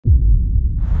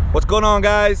What's going on,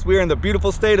 guys? We are in the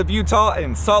beautiful state of Utah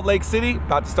in Salt Lake City,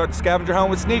 about to start the scavenger hunt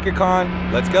with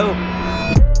Sneakercon. Let's go.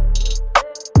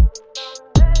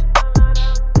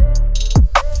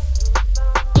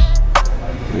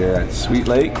 We're at Sweet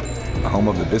Lake, the home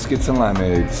of the biscuits and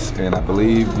limeades, and I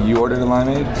believe you ordered a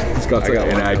limeade.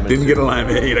 I didn't get a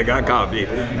limeade. I got coffee.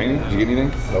 Manny, did you get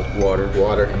anything? Nope,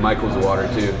 water. And Michael's water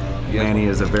too. Manny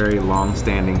is a very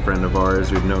long-standing friend of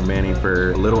ours. We've known Manny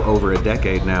for a little over a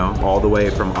decade now, all the way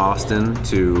from Austin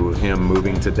to him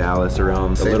moving to Dallas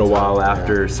around a little while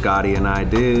after Scotty and I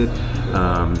did.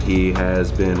 He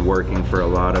has been working for a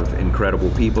lot of incredible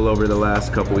people over the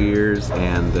last couple years,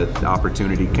 and the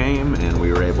opportunity came and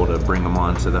we were able to bring him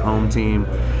on to the home team.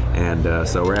 And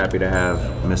so we're happy to have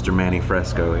Mr. Manny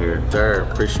Fresco here. Sir,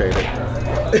 appreciate it.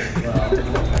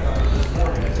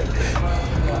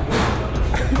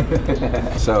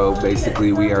 So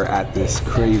basically we are at this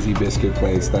crazy biscuit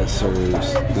place that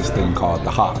serves this thing called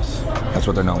the Haas. That's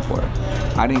what they're known for.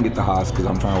 I didn't get the Haas because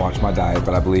I'm trying to watch my diet,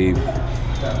 but I believe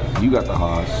you got the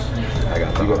Haas. I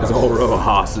got the Haas. There's a whole row of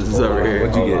Haas's over here.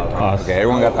 What'd you get? Haas. Okay,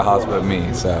 everyone got the Haas but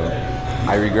me, so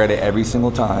I regret it every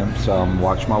single time. So I'm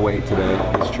watching my weight today,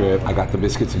 this trip. I got the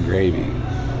biscuits and gravy.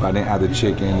 I didn't have the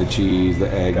chicken, the cheese,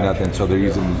 the egg, nothing. So they're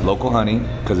using local honey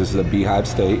because this is a beehive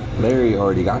state. Larry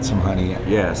already got some honey.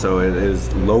 Yeah, so it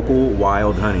is local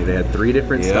wild honey. They had 3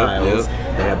 different styles.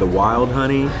 They had the wild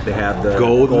honey, they had the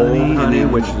gold honey,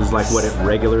 which is like what it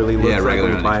regularly looks like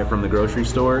when you buy it from the grocery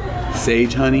store.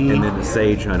 Sage honey. And then the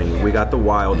sage honey. We got the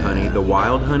wild honey. The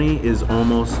wild honey is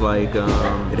almost like,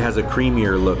 it has a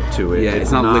creamier look to it. Yeah,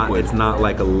 it's not liquid. It's not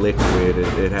like a liquid.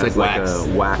 It has like a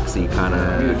waxy kind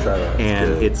of,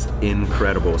 and it's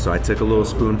incredible. So I took a little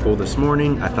spoonful this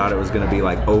morning. I thought it was gonna be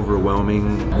like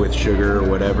overwhelming with sugar or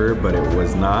whatever, but it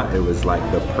was not. It was like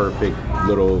the perfect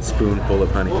little spoonful of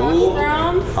honey.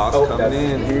 Haas coming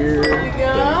in here. There you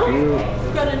go.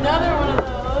 We've got another one of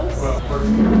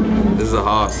those. This is a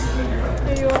Haas.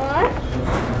 Here you are.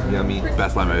 Yummy.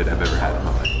 Best limeade I've ever had in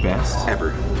my life. Best?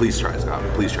 Ever. Please try it, Scott.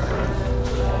 Please try it.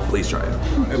 Please try it.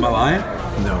 Am I lying?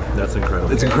 No, that's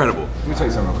incredible. It's incredible. Let me tell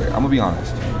you something real quick. I'm gonna be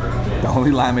honest. The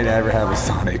only limeade I ever had was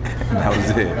Sonic, and that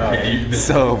was it.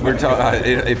 So if we're talking,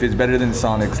 if it's better than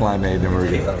Sonic's limeade, then we're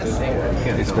good.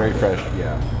 It's very fresh.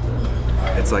 Yeah.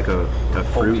 It's like a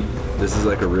fruit. This is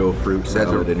like a real fruit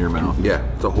salad in your mouth. Yeah,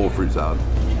 it's a whole fruit salad.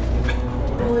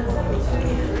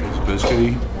 It's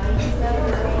biscuity,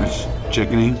 it's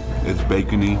chickeny, it's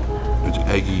bacony, it's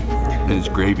eggy, and it's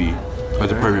gravy.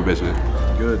 That's a perfect biscuit.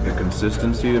 Good. The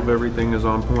consistency of everything is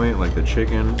on point, like the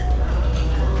chicken.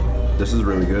 This is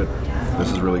really good. This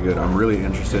is really good. I'm really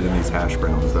interested in these hash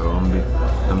browns though. I'm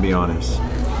gonna be honest.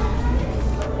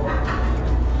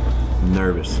 I'm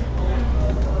nervous.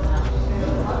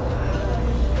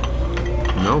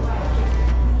 No.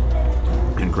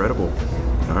 Incredible.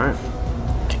 All right.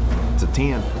 It's a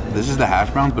 10. This is the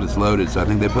hash browns, but it's loaded. So I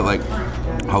think they put like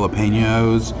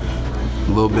jalapenos,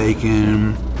 a little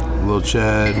bacon, a little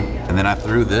ched, and then I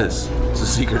threw this. It's a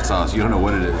secret sauce. You don't know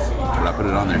what it is, but I put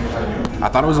it on there. I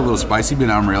thought it was a little spicy, but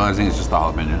now I'm realizing it's just the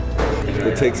jalapeno.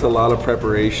 It takes a lot of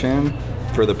preparation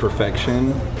for the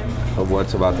perfection of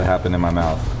what's about to happen in my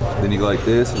mouth. Then you go like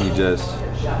this and you just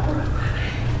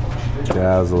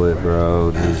dazzle it,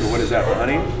 bro. So what is that, the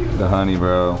honey? The honey,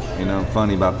 bro. You know,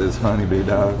 funny about this honey, big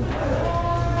dog.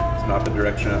 It's not the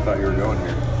direction I thought you were going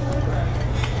here.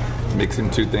 Mixing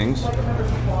 2 things.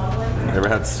 Ever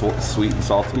had sweet and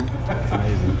salty?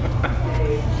 Amazing.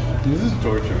 This is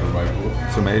torture for Michael.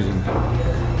 It's amazing.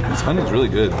 This honey is really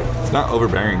good. It's not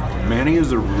overbearing. Manny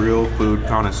is a real food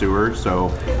connoisseur,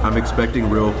 so I'm expecting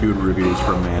real food reviews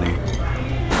from Manny.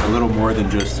 A little more than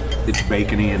just it's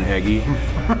bacony and eggy.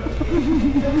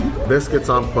 Biscuits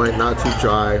on point, not too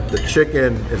dry. The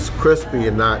chicken is crispy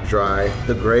and not dry.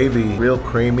 The gravy, real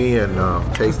creamy and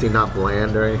tasty, not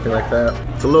bland or anything like that.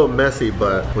 It's a little messy,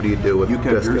 but what do you do with You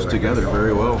kept yours together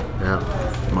very well. Yeah.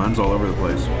 Mine's all over the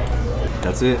place.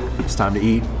 That's it. It's time to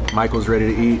eat. Michael's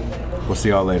ready to eat. We'll see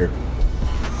y'all later.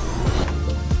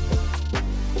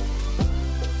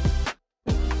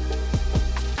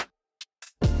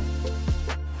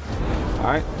 All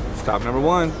right, stop number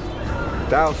 1,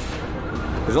 doused.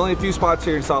 There's only a few spots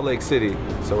here in Salt Lake City,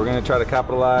 so we're gonna try to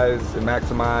capitalize and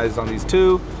maximize on these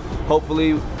 2.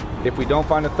 Hopefully, if we don't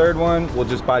find a 3rd one, we'll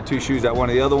just buy 2 shoes at one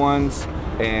of the other ones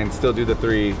and still do the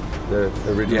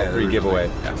original 3 giveaway.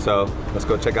 Yeah. So let's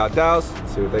go check out Douse,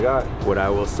 see what they got. What I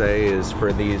will say is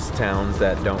for these towns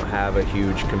that don't have a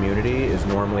huge community is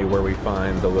normally where we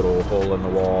find the little hole in the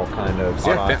wall kind of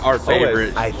spots. Our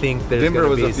favorite. I think there's Denver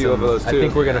gonna was be a few of those too. I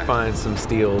think we're gonna find some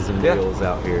steals and deals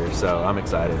out here, so I'm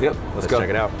excited. Yep, let's go check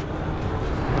it out.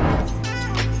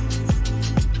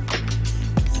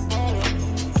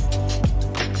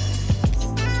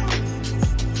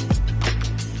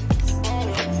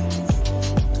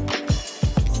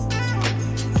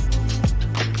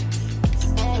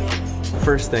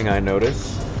 first thing I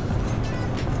notice,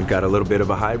 you've got a little bit of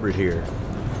a hybrid here.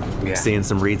 Yeah. Seeing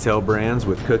some retail brands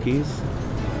with cookies,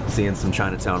 seeing some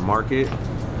Chinatown Market.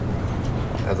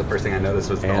 That was the first thing I noticed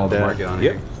was all the market on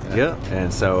yep, here. Yep.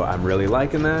 And so I'm really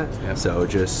liking that. Yep. So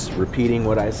just repeating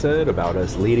what I said about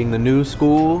us leading the new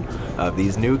school of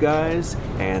these new guys,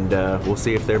 and we'll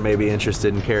see if they're maybe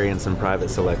interested in carrying some private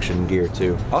selection gear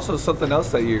too. Also, something else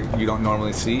that you don't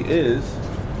normally see is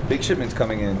big shipments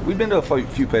coming in. We've been to a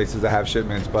few places that have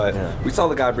shipments, but we saw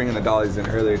the guy bringing the dollies in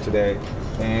earlier today,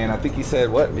 and I think he said,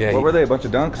 what were they, a bunch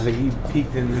of dunks? I think he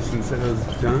peeked in this and said it was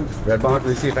dunks. Red box. Let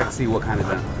me see if I can see what kind of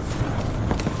dunk.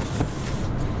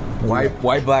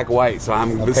 White, black, white. So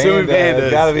I'm assuming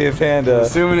pandas. Gotta be a panda. I'm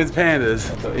assuming it's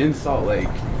pandas. So in Salt Lake,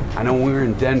 I know when we were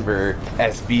in Denver,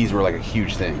 SBs were like a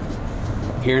huge thing.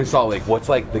 Here in Salt Lake, what's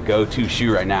like the go-to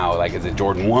shoe right now? Like, is it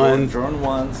Jordan 1s? Jordan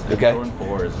 1s and Okay. Jordan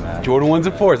 4s, man. Jordan 1s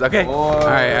and 4s. Okay. All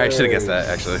right, I should have guessed that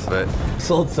actually, but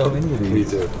Sold so many of these. me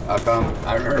too.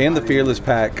 I remember. And the Fearless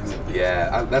pack. Yeah,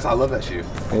 I love that shoe.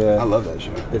 Yeah. I love that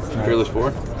shoe. It's nice. Fearless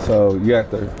 4. So you got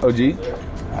the OG.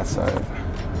 That's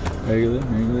regular,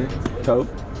 taupe.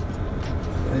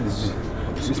 It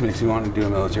just makes me want to do a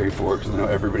military 4 because I know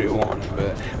everybody will want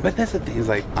it. But that's the thing is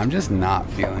like I'm just not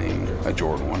feeling a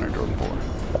Jordan 1 or Jordan 4.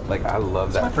 Like I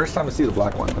love that. My first time to see the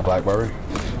black one. The black barber.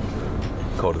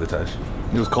 Cold to the touch.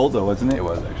 It was cold though, wasn't it? It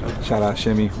was actually. Shout out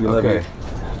Shimmy. We love you.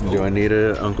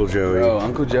 Juanita, Uncle Joey. Bro,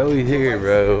 Uncle Joey here,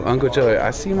 bro. Uncle Joey, I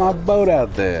see my boat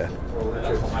out there.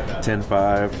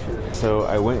 10-5. So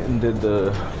I went and did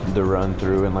the run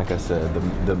through, and like I said,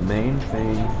 the main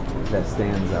thing that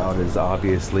stands out is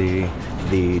obviously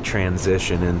the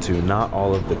transition into not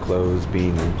all of the clothes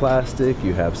being in plastic.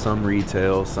 You have some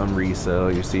retail, some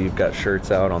resale. You see you've got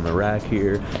shirts out on the rack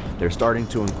here. They're starting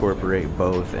to incorporate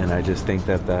both, and I just think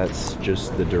that that's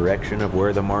just the direction of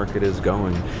where the market is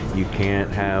going. You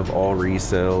can't have all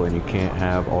resale and you can't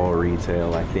have all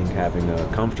retail. I think having a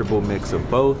comfortable mix of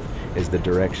both is the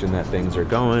direction that things are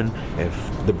going if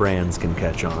the brands can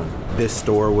catch on. This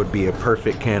store would be a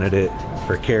perfect candidate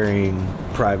for carrying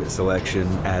private selection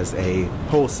as a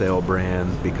wholesale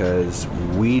brand because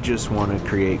we just want to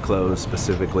create clothes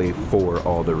specifically for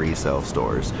all the resale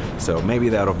stores. So maybe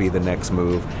that'll be the next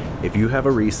move. If you have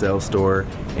a resale store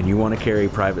and you want to carry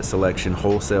private selection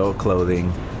wholesale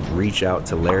clothing, reach out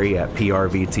to Larry at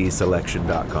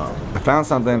prvtselection.com. I found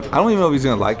something. I don't even know if he's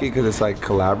gonna like it because it's like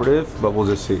collaborative, but we'll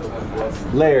just see.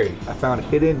 Larry, I found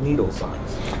hidden needle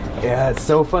socks. Yeah, it's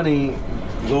so funny.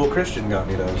 Little Christian got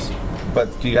me those.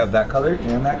 But do you have that color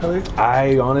and that color?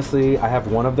 I honestly have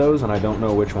one of those and I don't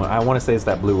know which one. I want to say it's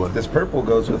that blue one. This purple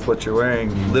goes with what you're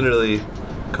wearing, literally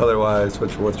color-wise,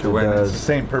 what you're wearing. It's the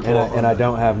same purple. And I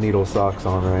don't have needle socks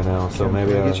on right now, so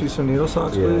maybe Can I get you some needle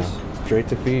socks, please? Straight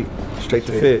to feet. Straight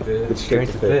to fit. It's Straight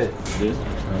to fit. I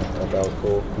thought that was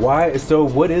cool. Why? So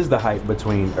what is the hype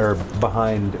between or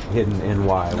behind Hidden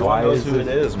NY? Why knows is who it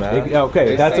is, man.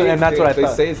 Okay, that's what I They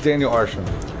thought. say it's Daniel Arsham.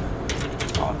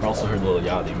 Oh, I've also heard Lil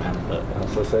Yachty, man. But I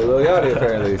also say Lil Yachty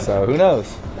apparently, so who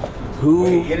knows? Who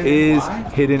is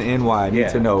Hidden NY? I need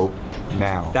to know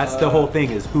now. That's the whole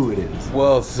thing, is who it is.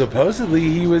 Well, supposedly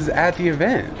he was at the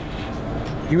event.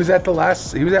 He was at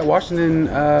Washington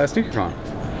Sneakercon.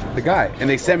 The guy, and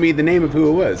they sent me the name of who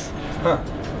it was. Huh.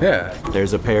 Yeah.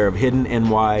 There's a pair of Hidden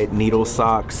NY needle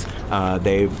socks.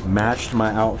 They've matched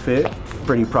my outfit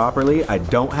pretty properly. I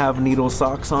don't have needle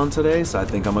socks on today, so I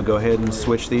think I'm gonna go ahead and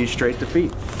switch these straight to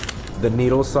feet. The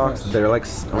needle socks, they're like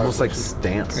almost like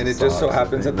stamps. And it just so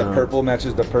happens that the purple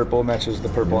matches the purple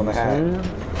on the hat.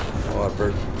 A lot of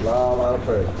purple. Lot of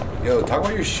purple. Yo, talk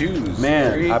about your shoes.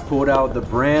 Man, I pulled out the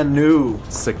brand new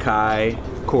Sacai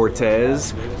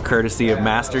Cortez, courtesy of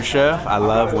MasterChef. I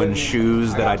love when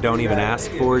shoes that I don't even ask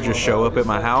for just show up at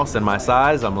my house and my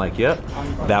size. I'm like, yep,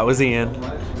 that was Ian.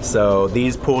 So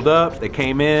these pulled up, they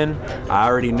came in. I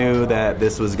already knew that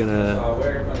this was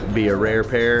gonna be a rare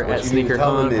pair at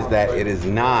Sneakercon. Is that it is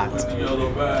not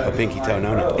a pinky toe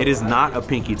no-no. It is not a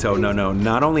pinky toe no-no.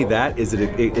 Not only that,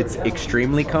 it's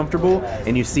extremely comfortable,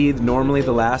 and you see normally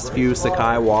the last few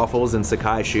Sacai waffles and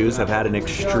Sacai shoes have had an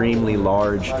extremely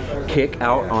large kick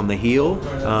out on the heel,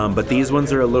 but these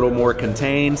ones are a little more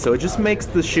contained, so it just makes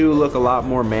the shoe look a lot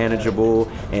more manageable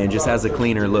and just has a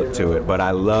cleaner look to it. But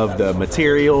I love the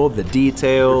material, the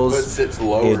details. Your foot sits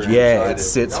lower. It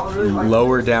sits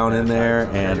lower down in there,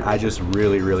 and I just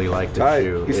really like the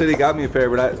shoe. He said he got me a pair,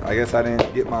 but I guess I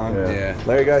didn't get mine. Yeah.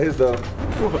 Larry got his though.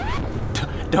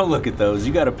 Don't look at those.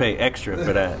 You got to pay extra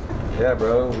for that. Yeah,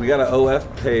 bro. We got an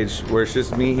OF page where it's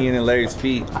just me, Ian, and Larry's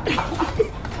feet.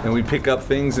 And we pick up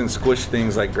things and squish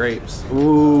things like grapes.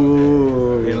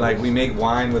 Ooh. And like we make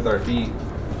wine with our feet.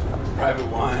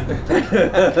 Private wine.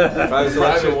 Private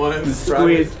selection. one.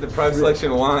 Squeeze. The private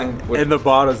selection wine. And the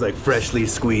bottle's like freshly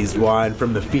squeezed wine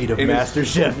from the feet of Master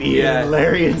Chef Ian,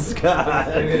 Larry, and Scott.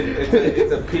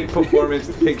 It's a peak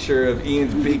performance picture of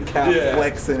Ian's big calf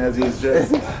flexing as he's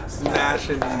just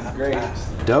smashing these grapes.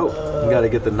 Dope. You gotta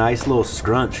get the nice little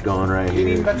scrunch going right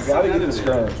here. You gotta get the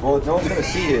scrunch. Well, no one's gonna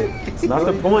see it. It's not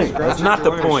the point. That's not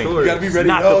the point. You gotta be ready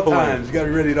at all times. You gotta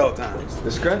be ready at all times. The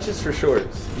scrunch is for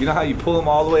shorts. You know how you pull them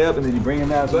all the way up and then you bring them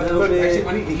down a little bit?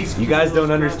 You guys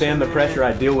don't understand the pressure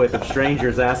I deal with of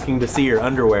strangers asking to see your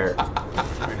underwear.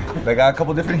 They got a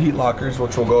couple different heat lockers,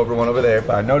 which we'll go over one over there.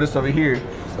 But I noticed over here,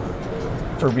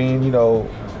 for being, you know,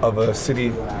 of a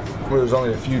city where there's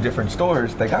only a few different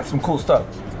stores, they got some cool stuff.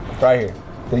 Right here.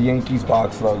 The Yankees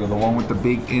box logo, the one with the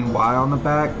big NY on the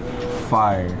back,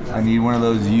 fire. I need one of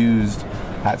those used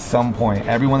at some point.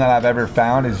 Everyone that I've ever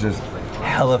found is just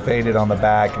hella faded on the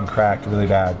back and cracked really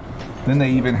bad. Then they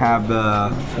even have the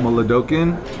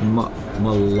Molodkin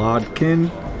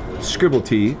Scribble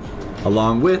Tee,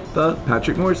 along with the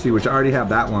Patrick Morrissey, which I already have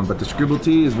that one, but the Scribble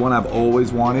Tee is one I've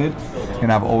always wanted,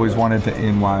 and I've always wanted the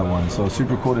NY one. So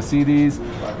super cool to see these.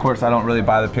 Of course, I don't really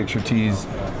buy the picture tees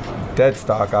dead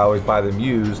stock. I always buy them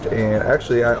used, and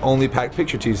actually I only packed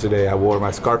picture tees today. I wore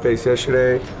my Scarface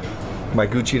yesterday, my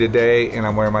Gucci today, and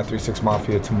I'm wearing my 3-6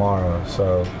 Mafia tomorrow.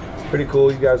 So pretty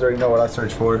cool. You guys already know what I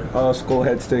search for. Oh, skull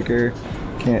head sticker.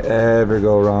 Can't ever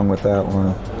go wrong with that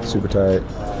one. Super tight.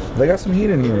 They got some heat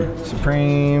in here.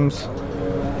 Supremes,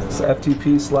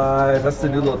 FTP slides. That's the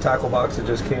new little tackle box that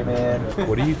just came in.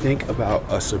 What do you think about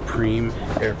a Supreme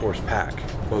Air Force pack?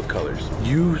 Both colors.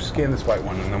 You scan this white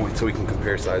one and then wait so we can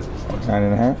compare sizes.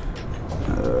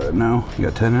 9.5? No. You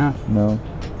got 10.5? No.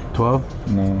 12?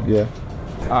 No, yeah.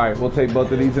 All right, we'll take both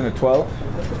of these in a 12.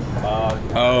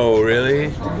 Oh,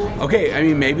 really? Okay, I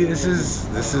mean maybe this is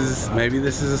a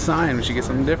sign we should get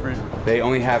something different. They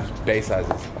only have base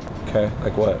sizes. Okay,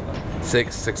 like what?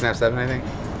 6, 6.5, 7, I think.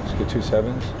 Let's get 2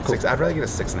 7s. Cool. 6. I'd rather get a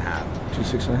 6.5. 2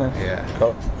 6.5? Yeah.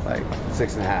 Cool. Like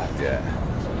 6.5. Yeah.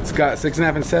 Scott,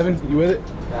 6.5 and 7. You with it?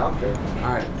 Yeah, I'm good.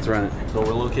 All right, let's run it. So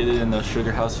we're located in the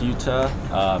Sugar House, Utah,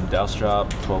 Douse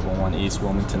Drop, 1201 East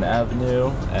Wilmington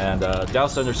Avenue, and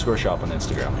Douse_shop on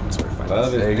Instagram. That's where you find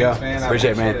us. There you go. Man,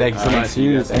 Appreciate it, man. Thank you so much. See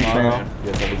you guys Thanks, tomorrow. man.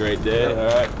 You guys have a great day.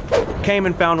 All right. Came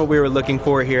and found what we were looking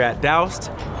for here at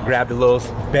Doused. Grabbed a little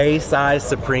bay-sized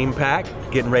Supreme pack.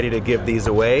 Getting ready to give these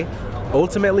away.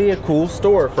 Ultimately a cool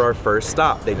store for our first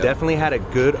stop. They definitely had a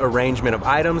good arrangement of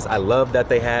items. I love that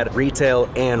they had retail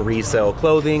and resale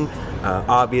clothing.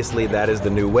 Obviously that is the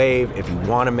new wave if you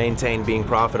want to maintain being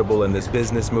profitable in this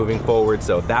business moving forward,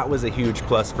 so that was a huge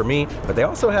plus for me. But they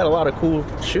also had a lot of cool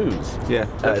shoes. Yeah,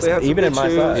 even in my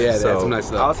size. Yeah, they had so some nice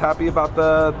stuff. I was happy about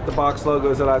the box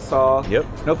logos that I saw. Yep.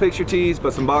 No picture tees,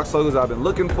 but some box logos I've been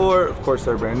looking for. Of course,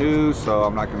 they're brand new, so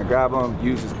I'm not going to grab them.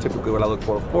 Use is typically what I look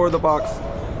for the box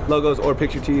logos or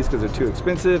picture tees because they're too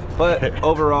expensive. But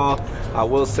overall, I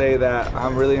will say that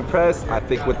I'm really impressed. I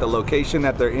think with the location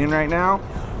that they're in right now,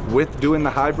 with doing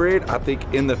the hybrid, I think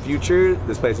in the future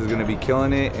this place is going to be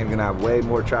killing it and going to have way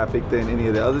more traffic than any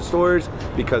of the other stores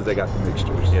because they got the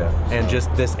mixtures. yeah, and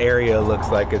just this area looks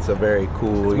like it's a very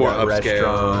cool. You More got upscale.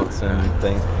 restaurants and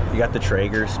things. You got the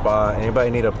Traeger spot.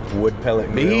 Anybody need a wood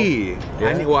pellet grill? Me. Yeah.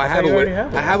 I have you a wood. already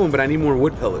have I have one, but I need more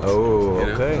wood pellets. Oh, you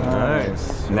know? okay,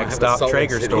 nice. Next stop, Salt Lake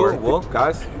Traeger City. store. Cool. Well,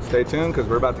 guys, stay tuned because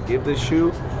we're about to give this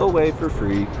shoe away for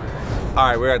free. All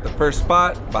right, we're at the first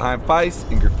spot behind Feist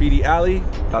in Graffiti Alley.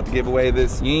 About to give away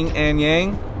this yin and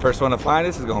yang. First one to find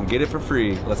us is gonna get it for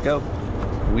free. Let's go.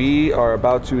 We are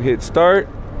about to hit start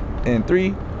in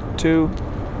 3, 2,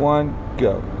 1,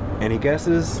 go. Any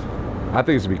guesses? I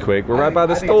think it's gonna be quick. We're right by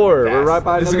the store. We're right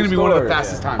by This is another gonna be one of the store.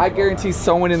 fastest times. I guarantee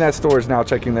someone in that store is now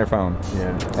checking their phone.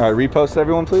 Yeah. All right, repost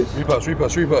everyone, please. Repost.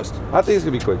 I think it's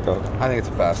gonna be quick though. I think it's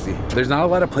a fasty. There's not a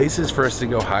lot of places for us to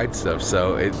go hide stuff,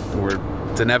 so it's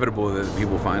inevitable that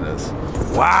people find us.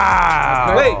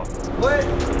 Wow. Wait, what?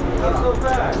 That's so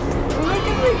fast. Look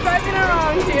at me driving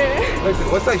around here. Listen,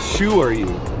 what size shoe are you?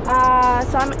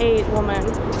 So I'm 8 woman.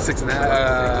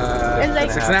 6.5. It's like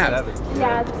 6.5.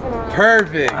 Yeah, 6.5.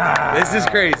 Perfect. This is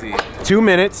crazy. 2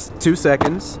 minutes, 2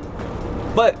 seconds.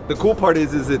 But the cool part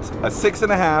is it's a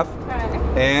 6.5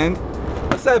 and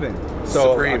a 7.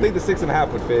 So Supreme. I think the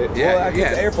 6.5 would fit. Yeah, well, actually,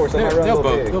 yeah. the Air Force, I might run a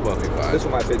little big. They'll both be fine. This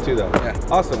one might fit too, though. Yeah.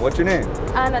 Awesome. What's your name?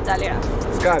 Natalia.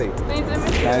 Scotty.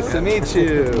 Nice to meet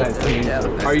you. Nice to meet you.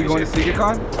 Are you going to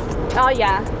Sneakercon? Oh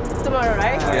yeah, tomorrow,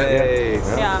 right? Yay.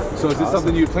 Yeah. So is this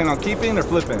something you plan on keeping or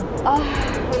flipping? Oh,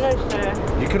 I'm not sure.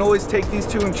 You can always take these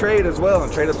two and trade as well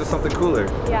and trade up to something cooler.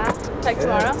 Yeah, like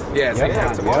tomorrow. Yeah, it's like Yeah,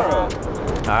 that. tomorrow.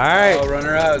 right. Oh,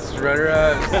 runner-ups,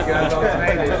 runner-ups. You guys all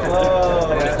made it.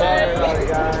 Sorry about it,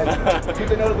 guys. Keep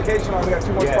the notification on. We got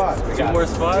 2 more spots. Two more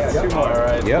spots? Yeah, 2 more. All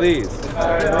right, Yep. please.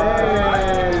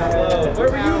 Where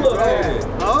were you located?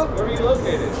 Huh? Where were you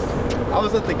located? I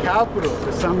was at the Capitol.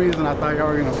 For some reason, I thought y'all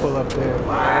were gonna pull up there. We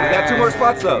got 2 more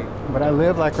spots though. But I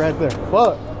live like right there.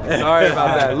 Fuck. Sorry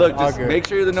about that. Look, All just good. make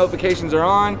sure the notifications are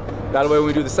on. That way when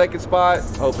we do the second spot,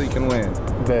 hopefully you can win.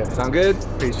 Bet. Sound good?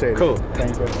 Appreciate it. Cool.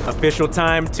 Thank you. Official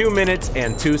time, 2 minutes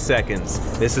and 2 seconds.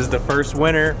 This is the first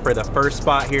winner for the first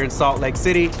spot here in Salt Lake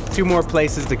City. 2 more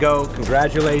places to go.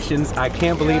 Congratulations. I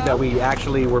can't believe that we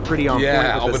actually were pretty on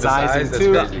point with the sizing size,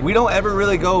 too. that's crazy. We don't ever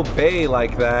really go bay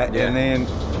like that. Yeah. And then,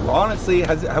 honestly,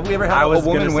 have we ever had I a was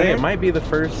woman gonna win? say it might be the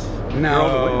first.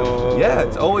 No. Yeah,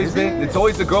 it's always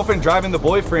the girlfriend driving the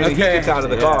boyfriend and he Okay. gets out of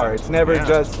the Yeah. car. It's never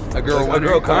just A girl winning.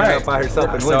 coming Alright. up by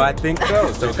herself and So winning. I think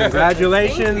so. So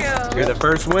congratulations. Thank you. You're the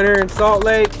first winner in Salt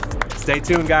Lake. Stay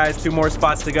tuned, guys. 2 more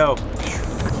spots to go.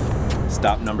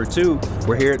 Stop number 2.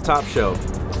 We're here at Top Shelf.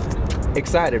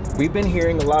 Excited. We've been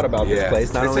hearing a lot about this Yeah.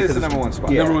 place. Not They only say it's the because number 1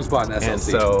 spot. Number 1 spot in SLC. And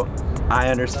so I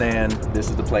understand this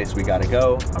is the place we gotta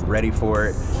go. I'm ready for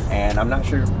it. And I'm not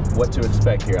sure what to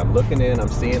expect here. I'm looking in, I'm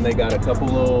seeing they got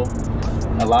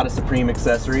a lot of Supreme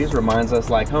accessories, reminds us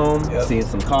like home. Yep. Seeing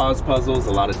some cause puzzles,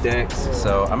 a lot of decks.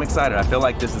 So I'm excited. I feel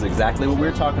like this is exactly what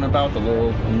we're talking about, the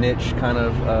little niche kind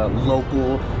of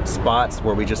local spots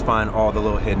where we just find all the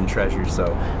little hidden treasures. So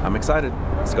I'm excited.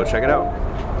 Let's go check it out.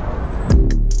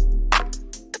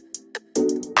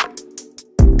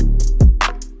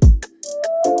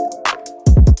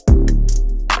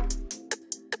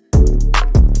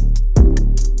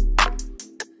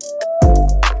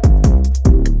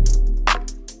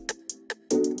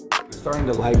 Starting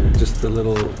to like just the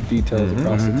little details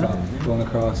across the top, going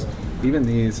across. Even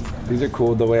these are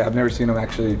cool. The way I've never seen them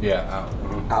actually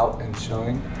out and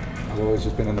showing. I've always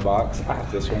just been in the box. I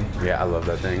have this one. Yeah, I love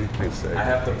that thing. It's sick. I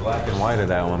have the black and white of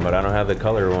that one, but I don't have the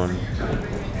color one.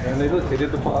 And they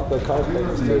did the color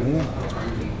papers too.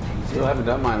 Still haven't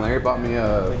done mine. Larry bought me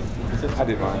a I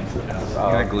did mine. And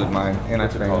I glued mine and I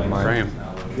framed mine. frame.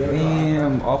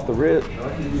 Damn, off the rip.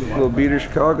 Little beater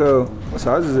Chicago. What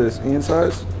size is this? Ian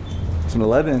size? It's an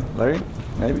 11, Larry?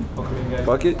 Maybe?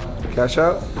 Fuck it. Cash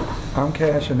out? I'm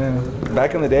cashing out.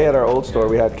 Back in the day at our old store,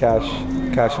 we had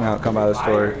cashing out come out of the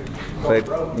store. Like,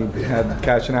 he had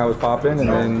cashing out was popping, and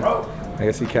then I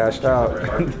guess he cashed out.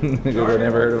 I never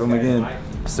heard of him again.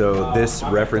 So this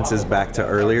references back to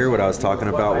earlier what I was talking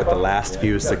about with the last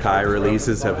few Sakai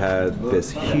releases have had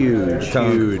this huge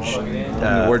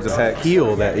Words of hex.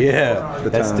 heel that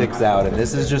that sticks out, and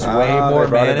this is just way more they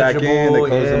brought it back manageable. in, they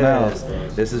closed them out. Yes.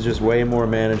 This is just way more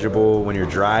manageable when you're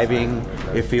driving.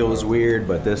 It feels weird,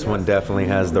 but this one definitely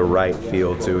has the right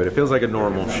feel to it. It feels like a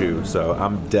normal shoe, so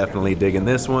I'm definitely digging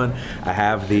this one. I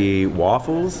have the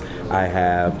waffles, I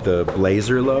have the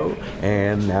Blazer Low,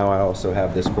 and now I also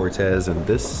have this Cortez, and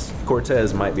this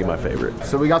Cortez might be my favorite.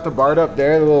 So we got the Bart up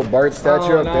there, the little Bart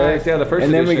statue up there. nice. Yeah, the first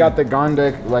And then we edition. got the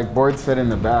Gondek like board set in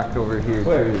the back over here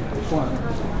too. Which one?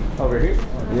 Over here?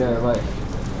 Yeah, like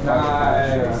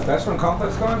Nice. That's from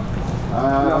Complex Con?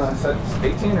 No, that's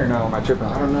 18 or no? Am I tripping?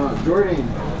 I don't know, Jordan.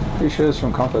 Pretty sure it's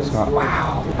from Complex Con.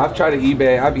 Wow. I've tried to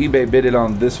I've eBay bidded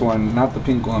on this one, not the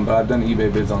pink one, but I've done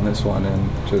eBay bids on this one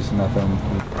and just nothing.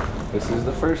 This is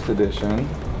the first edition.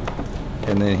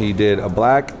 And then he did a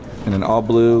black and an all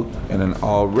blue and an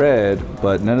all red,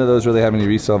 but none of those really have any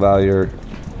resale value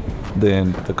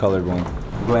than the colored one.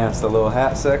 Glance the little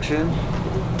hat section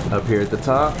up here at the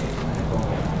top.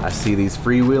 I see these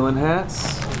freewheeling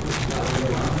hats.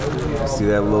 See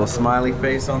that little smiley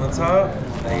face on the top?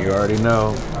 And you already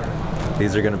know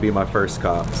these are gonna be my first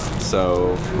cops.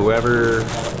 So whoever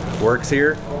works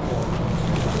here,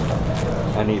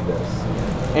 I need this.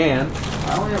 And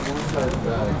I only have one size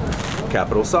bag.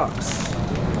 Capital socks.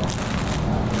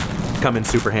 Come in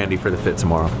super handy for the fit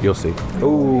tomorrow. You'll see.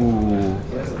 Ooh,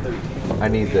 I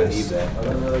need this. You know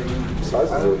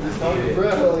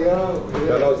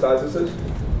what size this is?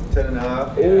 10 and a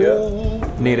half.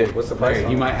 Need it. What's the price? Larry,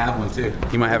 he might have one too.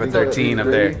 He might have a 13 up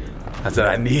there. I said,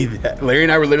 I need that. Larry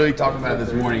and I were literally talking about it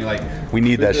this morning. Like, we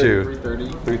need that shoe.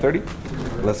 330?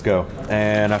 Let's go.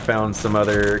 And I found some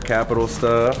other Capital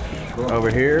stuff over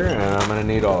here, and I'm gonna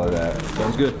need all of that.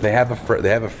 Sounds good. They have a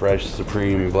fresh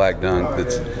Supreme Black Dunk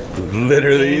that's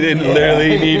literally, you didn't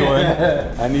literally need one.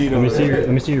 I need one. Let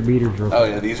me see your beaters real quick. Oh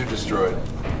yeah, these are destroyed.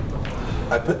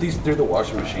 I put these through the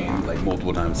washing machine like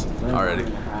multiple times already,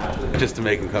 just to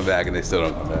make them come back, and they still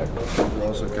don't come back.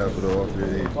 Also Capital, all 3 of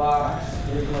these.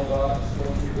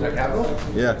 Is that Capital?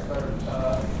 Yeah.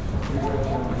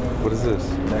 What is this?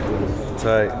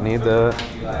 Tight. Need that.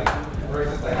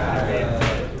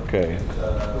 Okay.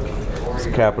 It's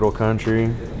Capital Country.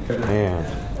 Man.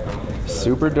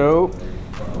 Super dope.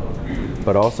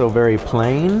 But also very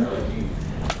plain.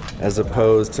 As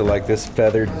opposed to like this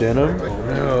feathered denim. Oh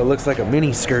no, it looks like a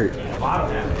mini skirt.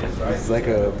 It's like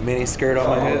a mini skirt on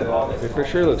my head. It for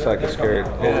sure looks like a skirt.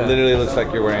 It literally looks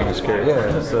like you're wearing a skirt.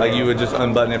 Yeah. So like you would just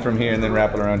unbutton it from here and then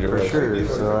wrap it around your waist. sure.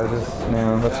 So I just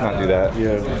No, let's not do that.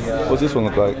 Yeah. What's this one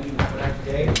look like?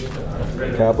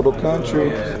 Capital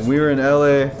Country. We were in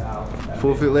LA,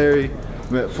 Full Fit Larry,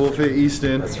 met Full Fit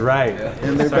Easton, That's right.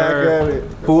 and they're back at it.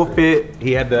 Full Fit.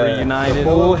 He had the Reunited.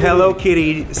 full Hello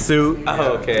Kitty suit.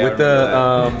 Oh, okay. With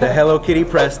the Hello Kitty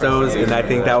Prestos, and I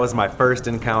think that was my first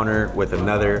encounter with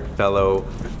another fellow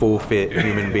Full Fit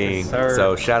human being.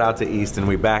 So shout out to Easton.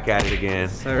 We back at it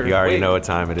again. You already know what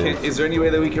time it is. Is there any way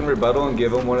that we can rebuttal and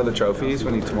give him one of the trophies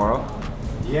when he tomorrow?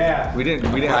 Yeah. We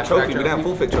didn't have trophy. We didn't have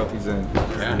Full Fit trophies in.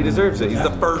 He deserves it. He's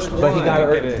the first one. But he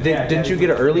got didn't you get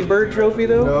an early bird trophy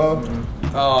though? No.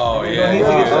 Oh yeah.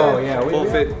 Oh yeah. Full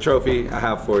Fit trophy I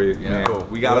have for you. Yeah. Cool.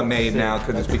 We got them made now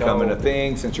because it's becoming a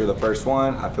thing. Since you're the first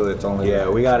one, I feel it's only. Yeah,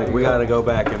 we gotta go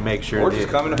back and make sure. Or just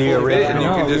come in a Full Fit and you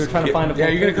can just. Yeah,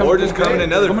 you're gonna come. Or just come in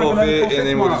another Full Fit and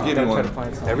then we'll just give you one.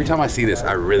 Every time I see this,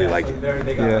 I really like it.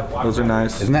 Yeah, those are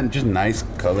nice. Isn't that just nice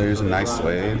colors and nice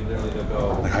suede?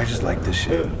 Like I just like this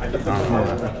shit. I don't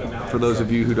know. For those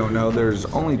of you who don't know, there's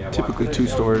only typically 2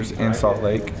 stores in Salt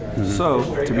Lake. So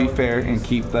to be fair and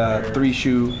keep the 3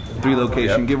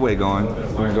 location giveaway going,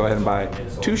 we're gonna go ahead and buy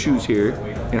 2 shoes here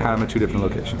and have them at 2 different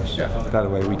locations. Yeah.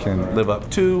 That way we can live up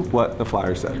to what the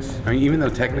flyer says. I mean, even though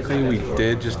technically we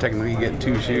did just technically get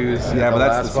 2 shoes. Yeah, at but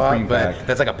that's last the spot, Supreme but pack.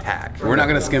 that's like a pack. We're not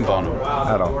gonna skimp on them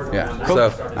At all. Yeah.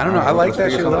 So I don't know. I like that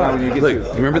Let's shit a figure something out lot. when you get Look, to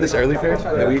you remember this early pair?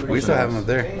 Yeah, we still have them up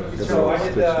there.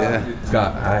 Yeah.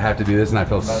 Scott, I have to do this, and I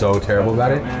feel so terrible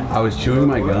about it. I was chewing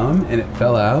my gum, and it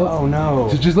fell out. Oh no.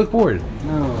 Just look forward.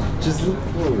 No. Just look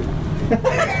forward.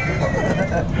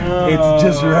 It's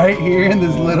just right here in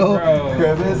this little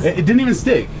crevice. It didn't even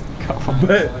stick,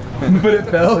 but it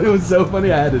fell. It was so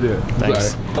funny. I had to do it.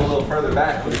 Thanks. A little further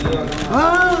back.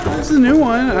 This is a new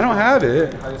one. I don't have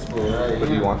it. But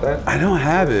do you want that? I don't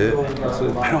have it.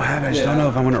 I don't have it. I just don't know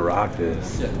if I'm gonna rock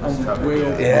this.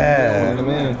 Yeah. Come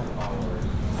in.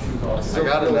 I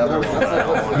got another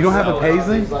one. You don't have a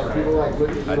paisley?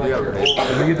 I do have a paisley.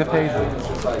 Let me get the paisley.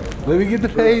 Let me get the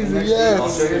paisley.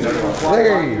 Yes.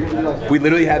 Larry. We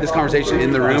literally had this conversation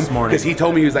in the room because he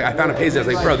told me, he was like, I found a paisley. I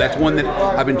was like, bro, that's one that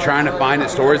I've been trying to find at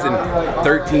stores in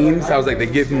 13s. I was like, they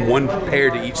give him 1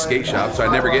 pair to each skate shop, so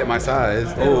I never get my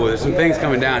size. Oh, there's some things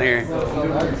coming down here.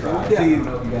 See,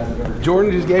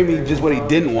 Jordan just gave me just what he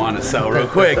didn't want to sell real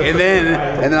quick, and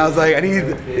then I was like, I need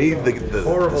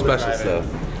the special stuff.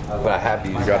 But I have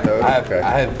these. You got those? I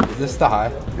have this is the high.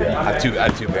 Yeah. I have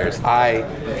two pairs. I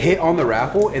hit on the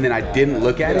raffle and then I didn't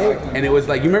look at it, and it was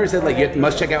like, you remember it said like you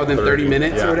must check out within 30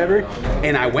 minutes or whatever,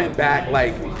 and I went back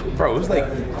like, bro, it was like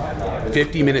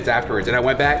 50 minutes afterwards, and I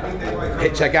went back,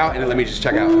 hit checkout, and it let me just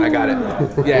check out, and I got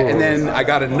it. Yeah, and then I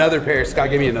got another pair. Scott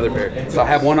gave me another pair, so I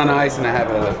have one on ice and I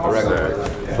have a regular.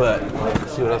 But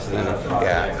let's see what else is in it.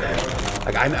 Yeah.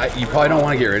 Like you probably don't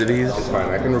want to get rid of these. It's fine.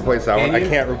 I can replace that one. I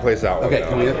can't replace that one.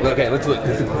 Okay, let's look.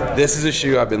 This is a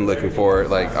shoe I've been looking for.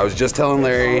 Like I was just telling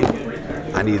Larry,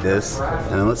 I need this,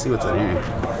 and then let's see what's in here.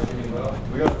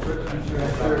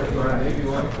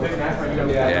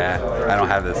 Yeah, I don't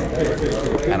have this.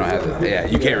 Yeah,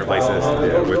 you can't replace this.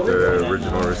 Yeah, with the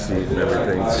original receipt and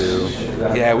everything too.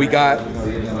 Yeah, we got.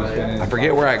 I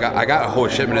forget where I got a whole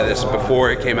shipment of this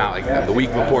before it came out, like the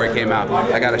week before it came out.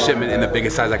 I got a shipment, and the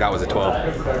biggest size I got was a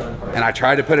 12. And I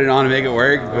tried to put it on and make it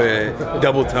work, but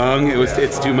double tongue,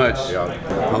 it's too much.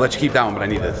 I'll let you keep that one, but I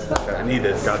need this. I need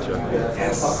this. Gotcha.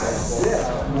 Yes.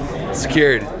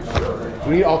 Secured.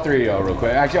 We need all 3 of y'all real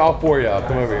quick. Actually, all 4 of y'all.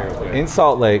 Come over here real quick. In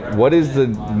Salt Lake, what is the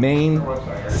main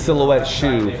silhouette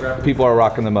shoe people are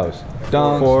rocking the most?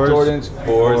 Dunks, Jordans,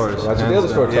 Fours. That's what the other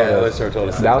store told us. Yeah, the other store told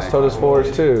us. Dallas told us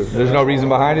 4s too. There's no reason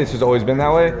behind it. It's just always been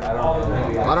that way.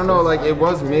 I don't know, like it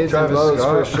was mids and lows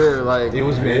for sure. Like It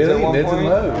was mids at one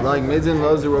point. Like mids and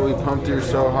lows are where we pumped through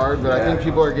so hard, but I think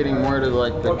people are getting more to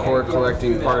like the core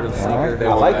collecting part of sneaker.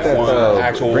 I like that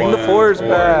though. Bring the 4s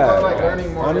back. Like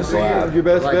earning more. Honestly, your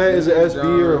best bet is an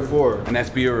SB or a 4. An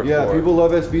SB or a 4. Yeah, people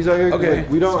love SBs out here. 'Cause, Okay,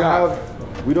 like, we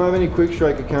don't have any quick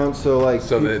strike accounts, so like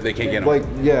they can't get them. Like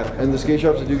and the skate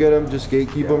shops that do get them just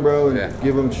gatekeep them, bro, and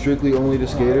give them strictly only to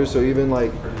skaters. So even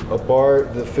like a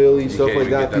Bart, the Philly, stuff like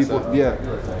that, people,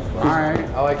 All right,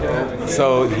 I like that.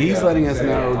 So he's letting us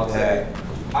know that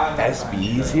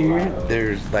SBs here,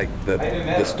 there's like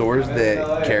the stores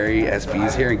that carry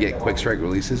SBs here and get quick strike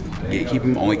releases, keep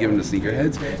them, only give them to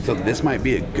sneakerheads. So this might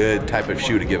be a good type of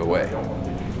shoe to give away.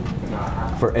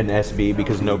 for an SB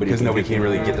because nobody can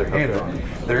really get their hands on it.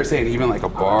 They're saying even like a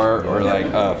Bart or like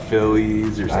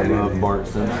Phillies or something. I love Bart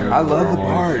Simpson. I love the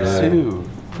Barts too.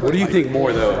 What do you think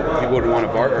more though? People would want a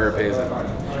Bart or a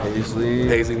Paisley?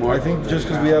 Paisley more? I think just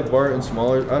because we have Bart and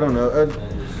smaller, I don't know.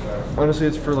 Honestly,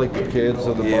 it's for like the kids,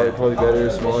 so the Bart probably better,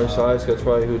 smaller size. That's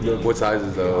probably who'd look. What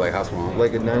sizes though? Like how small?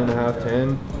 Like a 9.5,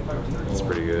 10. That's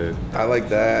pretty good. I like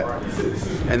that.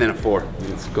 And then a 4.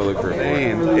 Let's go look for a 4.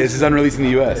 Man, this is unreleased in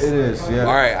the U.S. It is, yeah.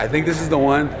 All right, I think this is the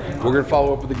one. We're gonna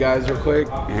follow up with the guys real quick,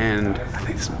 and I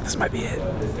think this might be it.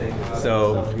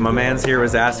 So my man's here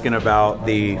was asking about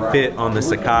the fit on the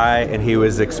Sakai, and he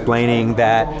was explaining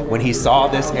that when he saw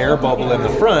this air bubble in the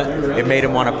front, it made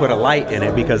him want to put a light in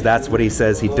it because that's what he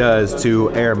says he does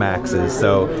to Air Maxes.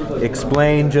 So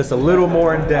explain just a little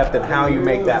more in depth on how you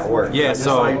make that work. Yeah,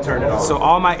 so you turn it on. So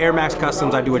all my Air Max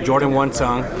customs, I do a Jordan 1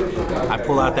 tongue. I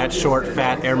pull out that short,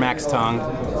 fat Air Max tongue,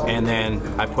 and then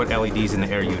I put LEDs in the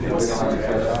air units.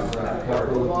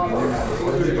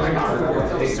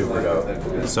 Super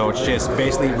dope. So it's just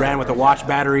basically ran with a watch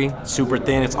battery, super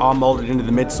thin. It's all molded into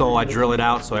the midsole. I drill it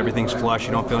out so everything's flush.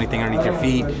 You don't feel anything underneath your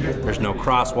feet. There's no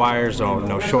cross wires,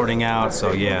 no shorting out.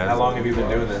 So yeah. How long have you been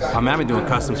doing this? I've been doing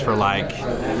customs for like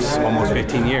almost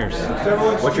 15 years.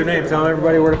 What's your name? Tell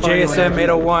everybody where to find you. JSM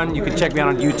 801. You can check me out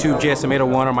on YouTube, JSM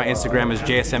 801, or my Instagram is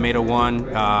JSM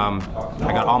 801.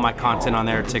 I got all my content on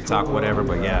there, TikTok, whatever.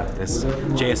 But yeah, it's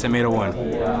JSM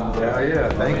 801. Yeah.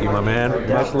 Thank you, my man.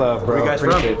 Much love, bro. Where you guys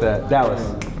appreciate from? that.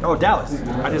 Dallas. Oh, Dallas.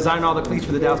 I designed all the cleats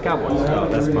for the Dallas Cowboys. Oh,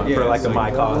 that's fun. Yeah, for like the My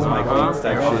Cause, My Cleats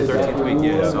type shit. 13th week,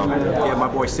 yeah. So yeah, my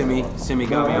boy Simi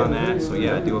got me on that. So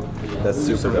yeah, I do. That's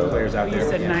super dope. Players out You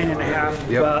there. said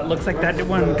 9.5. Looks like that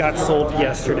one got sold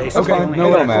yesterday. So Okay,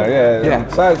 no, it don't matter. Yeah.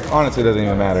 Size honestly doesn't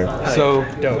even matter. So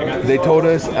they told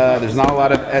us there's not a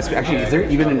lot of SB. Actually, is there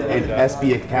even an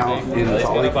SB account in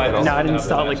Salt Lake? Not in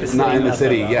Salt Lake City. Not in the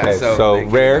city. Yeah. Okay, so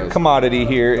rare commodity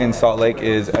here in Salt Lake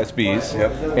is SBs.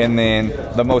 And then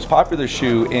the most popular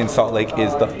shoe in Salt Lake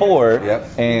is the 4.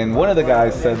 And one of the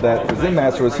guys said that the Zen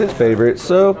Master was his favorite,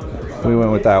 so we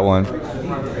went with that one.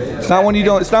 It's not one you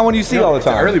don't. It's not one you see all the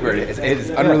time. Early bird. It's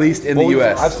unreleased in the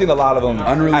U.S. I've seen a lot of them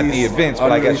at the events,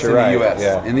 but I guess you're right. In the U.S.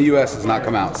 Yeah. In the U.S. it's not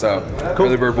come out. So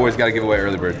Early Bird boys got to give away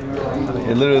Early Bird.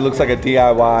 It literally looks like a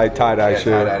DIY tie-dye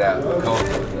shoe. Tie-dyed out. Cool.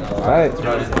 All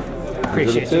right.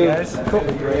 Appreciate you guys. Cool.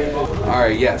 All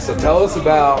right, yeah. So tell us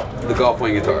about the golf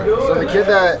wing guitar. So the kid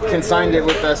that consigned it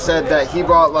with us said that he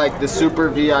bought like the super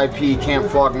VIP Camp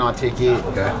Flog Gnaw ticket.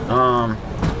 Okay.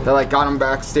 That like got him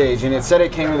backstage, and it said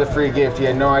it came with a free gift. He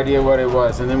had no idea what it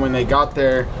was, and then when they got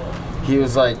there, he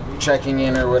was like checking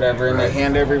in or whatever, and they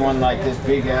hand everyone like this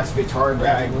big ass guitar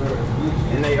bag,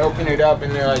 and they open it up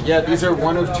and they're like, yeah, these are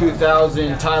 1 of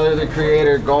 2,000 Tyler the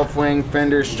Creator golf wing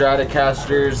Fender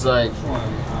Stratocasters, like.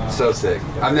 So sick.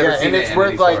 I've never seen and it's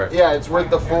worth like it's worth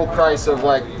the full price of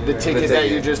like the ticket that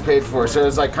you just paid for. So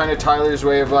it's like kind of Tyler's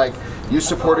way of like, you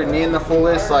supported me in the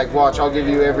fullest, like watch, I'll give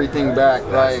you everything back.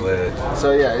 Like,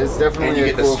 so yeah, it's definitely and you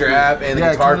get cool the strap piece. and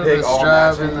the guitar pick all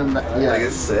matching. And the, like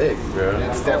it's sick, bro.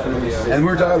 It's definitely sick. And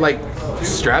we're talking like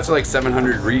straps are like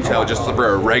 700 retail just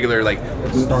for a regular like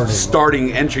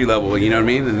starting entry level. You know what I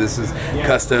mean? And this is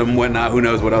custom, whatnot. Who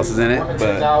knows what else is in it?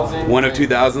 But 1 of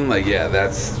 2,000. Like yeah,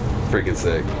 that's freaking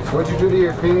sick. What'd you do to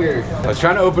your finger? I was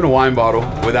trying to open a wine bottle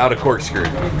without a corkscrew,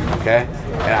 okay?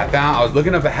 And I was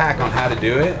looking up a hack on how to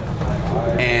do it,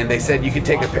 and they said you could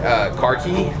take a car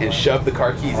key and shove the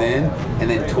car keys in and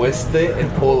then twist it and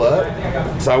pull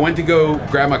up. So I went to go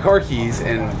grab my car keys,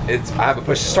 and I have a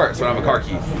push to start, so I don't have a car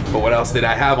key. But what else did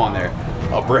I have on there?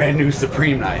 A brand new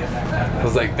Supreme knife. I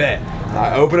was like, bet.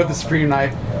 I open up the Supreme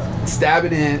knife, stab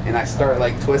it in, and I start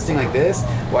like twisting like this.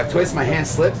 Well, I twist, my hand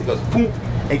slips, it goes boom.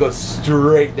 It goes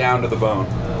straight down to the bone.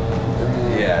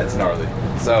 Yeah, it's gnarly.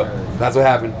 So that's what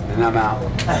happened, and I'm out.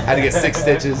 Had to get 6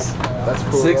 stitches. That's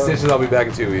cool. 6 stitches. I'll be back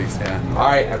in 2 weeks. Yeah. All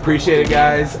right, I appreciate it,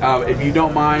 guys. If you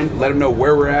don't mind, let them know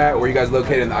where we're at. Where you guys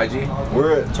located in the IG?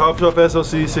 We're at Top Shelf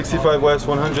SLC, 65 West,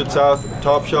 100 South,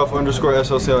 Top Shelf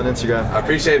 _SLC on Instagram. I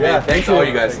appreciate it, man. Yeah, Thanks to all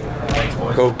you guys. Thanks,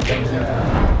 boys. Cool. Thank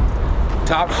you.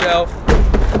 Top Shelf.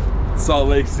 Salt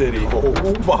Lake City.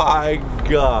 Oh my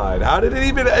God. How did it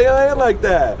even land like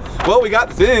that? Well, we got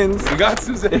Zins. We got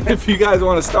some Zins. If you guys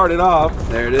want to start it off.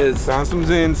 There it is. Found some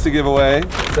Zins to give away.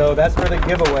 So that's for the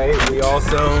giveaway. We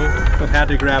also had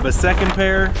to grab a second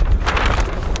pair.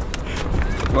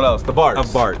 What else? The Barts.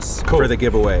 Of Barts for the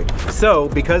giveaway. So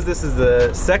because this is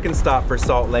the second stop for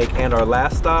Salt Lake and our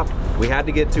last stop, we had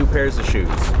to get 2 pairs of shoes.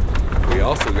 We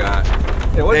also got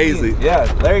Paisley. Yeah,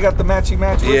 Larry got the matchy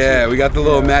match. Yeah, we got the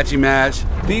little matchy match.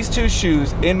 These 2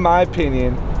 shoes, in my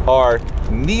opinion, are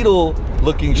needle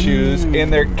looking shoes,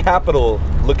 and they're capital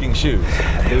looking shoes.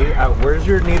 Where's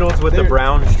your needles with the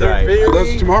brown stripe?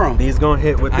 Those tomorrow. These gonna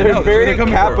hit with They're very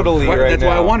capitally right That's now.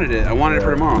 why I wanted it. I wanted it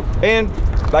for tomorrow. And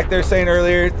like they're saying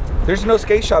earlier, there's no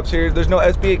skate shops here. There's no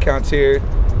SB accounts here.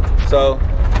 So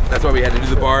that's why we had to do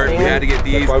the BART. We had to get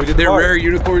these. They're rare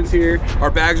unicorns here.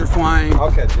 Our bags are flying. I'll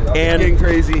catch it. And getting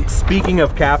crazy. Speaking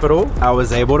of capital, I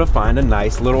was able to find a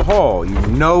nice little haul. You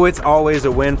know it's always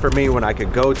a win for me when I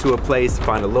could go to a place,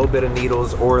 find a little bit of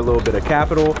needles or a little bit of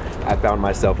capital. I found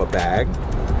myself a bag,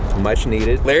 much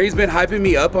needed. Larry's been hyping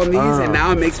me up on these, and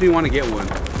now it makes me want to get one.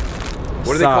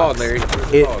 What are they called, Larry?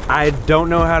 I don't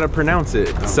know how to pronounce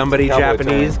it. Somebody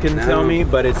Japanese can tell me,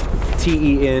 but it's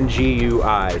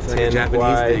T-E-N-G-U-I.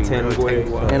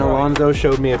 Pkwy. And Alonzo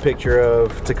showed me a picture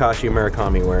of Takashi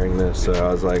Murakami wearing this, so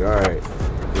I was like, all right,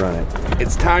 run it.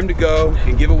 It's time to go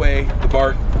and give away the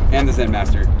BART and the Zen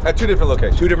Master. At 2 different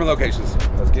locations. 2 different locations.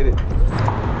 Let's get it.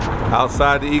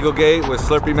 Outside the Eagle Gate with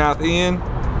Slurpy Mouth Ian.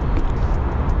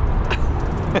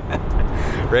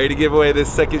 Ready to give away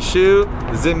this second shoe,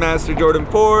 the Zen Master Jordan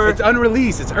 4. It's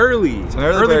unreleased, it's early. It's an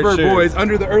early bird boys,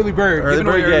 under the early bird. Early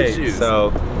bird gate. Shoes.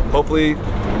 So hopefully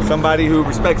somebody who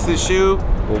respects this shoe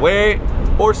will wear it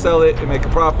or sell it and make a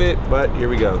profit, but here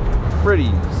we go.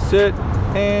 Ready, set,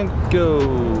 and go.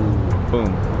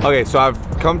 Boom. Okay, so I've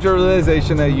come to a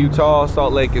realization that Utah,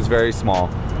 Salt Lake is very small.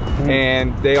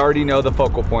 And they already know the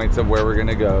focal points of where we're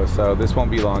gonna go, so this won't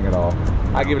be long at all.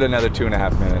 I give it another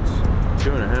 2.5 minutes.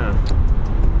 2.5.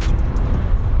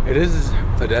 It is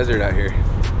a desert out here.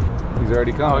 He's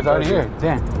already come. Oh, it's already here.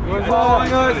 Damn. You're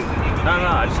following us? No,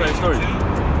 I just saw your story.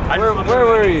 Where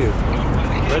were you?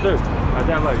 Right there. I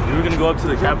thought like you were gonna go up to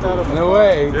the Capitol. No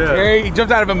way. Yeah. Gary, he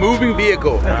jumped out of a moving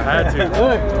vehicle. I had to.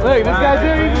 Look, this guy's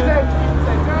doing it. He said,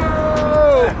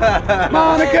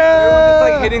 Monica! We're just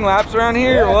like hitting laps around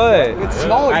here or what? It's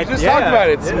small. You just talked about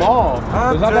it. It's small.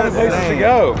 There's not that many places to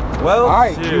go. Well, all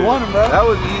right, you won them, bro. That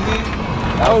was easy.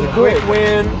 That was a quick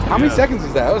win. How many seconds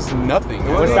is that? That was nothing.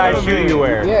 What size shoe you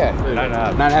wear? Yeah.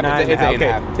 9.5. It's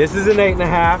 8.5. This is an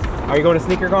 8.5. Are you going to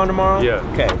Sneakercon tomorrow? Yeah.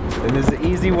 Okay. Then this is an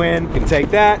easy win. You can take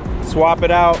that, swap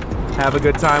it out, have a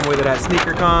good time with it at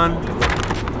Sneakercon.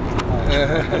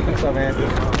 What's up, man?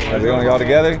 Are we going all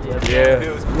together? Yeah.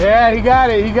 yeah, he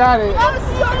got it. He got it. I'm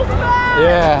so fast!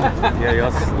 Yeah. Yeah,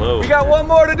 y'all slow. We got one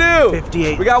more to do.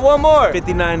 58. We got one more.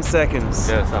 59 seconds.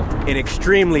 Yeah, stop. And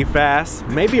extremely fast.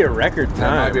 Maybe a record time.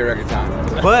 That might be a record time.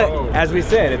 But as we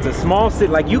said, it's a small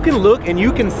city. Like you can look and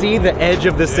you can see the edge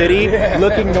of the city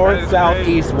looking north, south,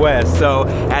 east, west. So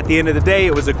at the end of the day,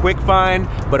 it was a quick find,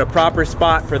 but a proper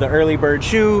spot for the early bird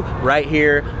shoe right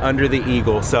here under the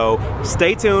Eagle. So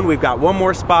stay tuned. We've got one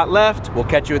more spot left. We'll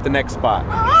catch you at the next spot.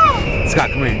 Scott,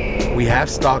 come here. We have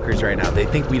stalkers right now. They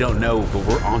think we don't know, but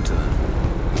we're onto them.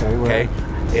 Okay?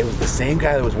 It was the same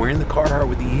guy that was wearing the Carhartt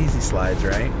with the Easy Slides,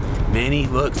 right? Man, he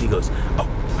looks, he goes, oh,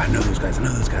 I know those guys, I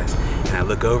know those guys. And I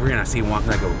look over and I see him walking,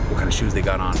 I go, what kind of shoes they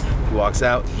got on? He walks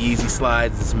out, Easy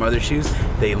Slides and some other shoes.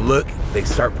 They look, they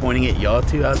start pointing at y'all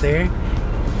two out there,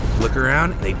 look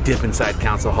around, and they dip inside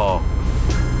Council Hall.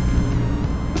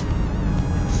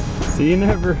 See you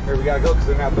never. Here, we gotta go because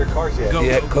they're not their cars yet.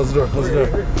 Yeah, close the door, close the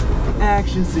door.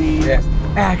 Action scene. Yeah.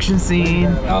 Action scene.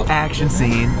 Action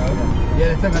scene.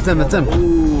 Yeah, that's them, that's them.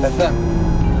 That's them.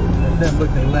 That's them, look,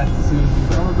 they left as soon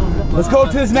as let's go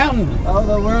to this mountain. I don't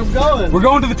know where I'm going. We're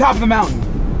going to the top of the mountain.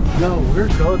 No, we're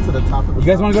going to the top of the You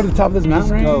guys want to go to the top of this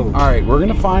mountain right go. now? All right, we're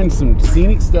going to find some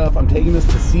scenic stuff. I'm taking this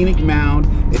to Scenic Mound.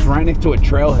 It's right next to a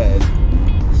trailhead.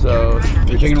 So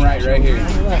you're taking a right here.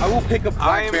 I will pick a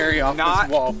blackberry off this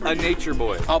wall for you. A nature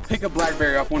boy. I'll pick a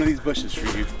blackberry off one of these bushes for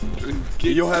you.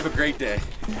 You'll have a great day.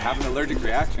 Have an allergic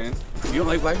reaction. You don't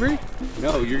like blackberry?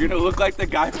 No, you're gonna look like the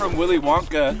guy from Willy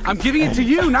Wonka I'm giving it to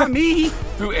you, not me.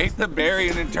 who ate the berry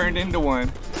and then turned into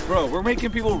one. Bro, we're making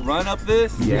people run up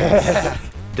this? Yes.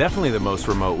 Definitely the most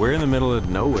remote. We're in the middle of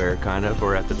nowhere, kind of.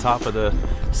 We're at the top of the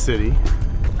city.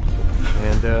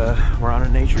 And we're on a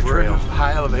nature trail.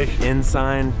 High elevation.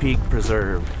 Ensign Peak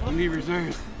Preserve. Only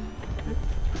reserves.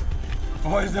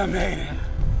 Boys, I made it.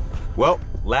 Well,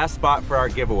 last spot for our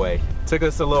giveaway. Took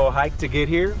us a little hike to get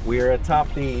here. We are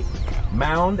atop the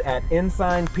mound at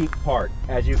Ensign Peak Park.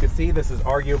 As you can see, this is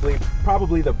arguably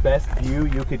probably the best view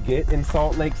you could get in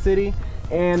Salt Lake City.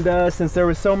 And since there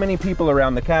were so many people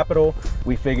around the Capitol,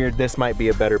 we figured this might be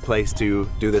a better place to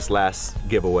do this last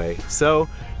giveaway. So,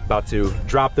 about to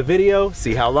drop the video,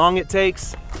 see how long it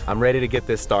takes. I'm ready to get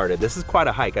this started. This is quite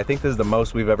a hike. I think this is the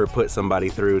most we've ever put somebody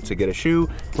through to get a shoe,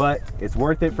 but it's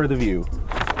worth it for the view.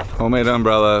 Homemade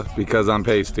umbrella because I'm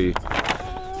pasty.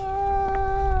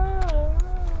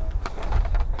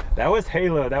 That was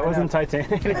Halo. That wasn't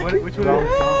Titanic. Which one?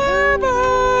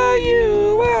 Wherever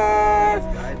you are.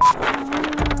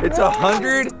 It's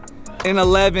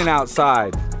 111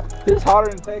 outside. It's hotter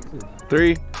in Texas.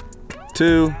 3,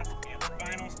 2,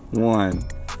 1.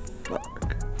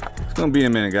 Fuck. It's gonna be a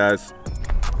minute, guys.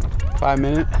 5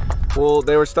 minutes. Well,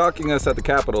 they were stalking us at the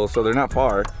Capitol, so they're not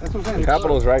far. That's what I'm saying.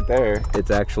 Capitol's right there.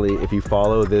 It's actually, if you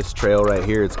follow this trail right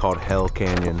here, it's called Hell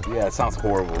Canyon. Yeah, it sounds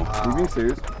horrible. You being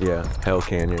serious? Yeah, Hell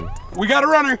Canyon. We got a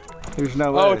runner. There's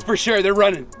no way. Oh, it's for sure. They're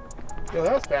running. Yo,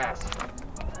 that was fast.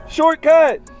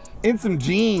 Shortcut! In some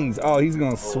jeans. Oh, he's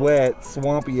gonna sweat.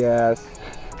 Swampy ass.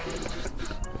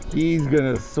 He's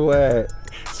gonna sweat.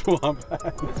 Swamp.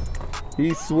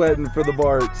 He's sweating for the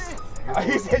Barts.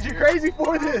 He said you're crazy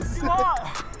for this.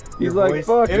 He's like,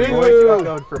 fuck you.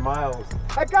 Going for miles.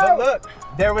 I got But look,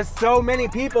 there was so many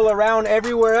people around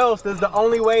everywhere else. This is the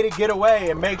only way to get away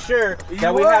and make sure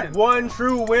that we had one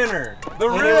true winner. The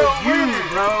And real it was you, winner.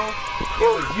 bro. It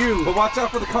was you. But watch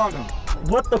out for the condom.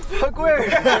 What the fuck? Where?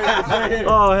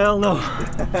 Oh, hell no.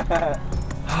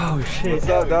 Oh, shit. What's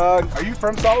up, dog? Are you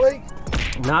from Salt Lake?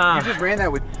 Nah. You just ran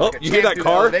that with. Oh, you hear that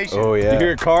car? Oh, yeah. You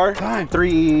hear a car?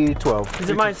 312. Is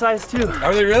it my size too?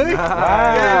 Are they really?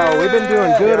 Wow, we've been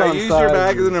doing good on use size. your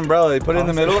bag as an umbrella. Put it in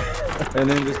the middle, and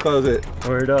then just close it.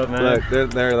 Word up, man. Look,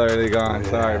 they're already gone.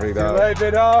 Sorry, big dog. Too late,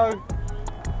 big dog.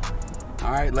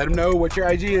 All right, let them know what your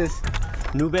IG is.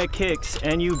 Nubek Kicks,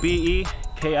 NUBEKICKS.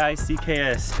 There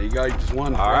you go, you just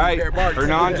won. All right,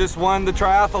 Hernan just won the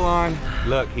triathlon.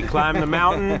 Look, he climbed the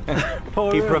mountain,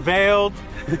 he prevailed,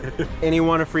 and he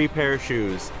won a free pair of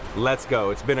shoes. Let's go.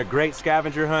 It's been a great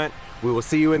scavenger hunt. We will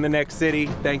see you in the next city.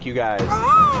 Thank you, guys.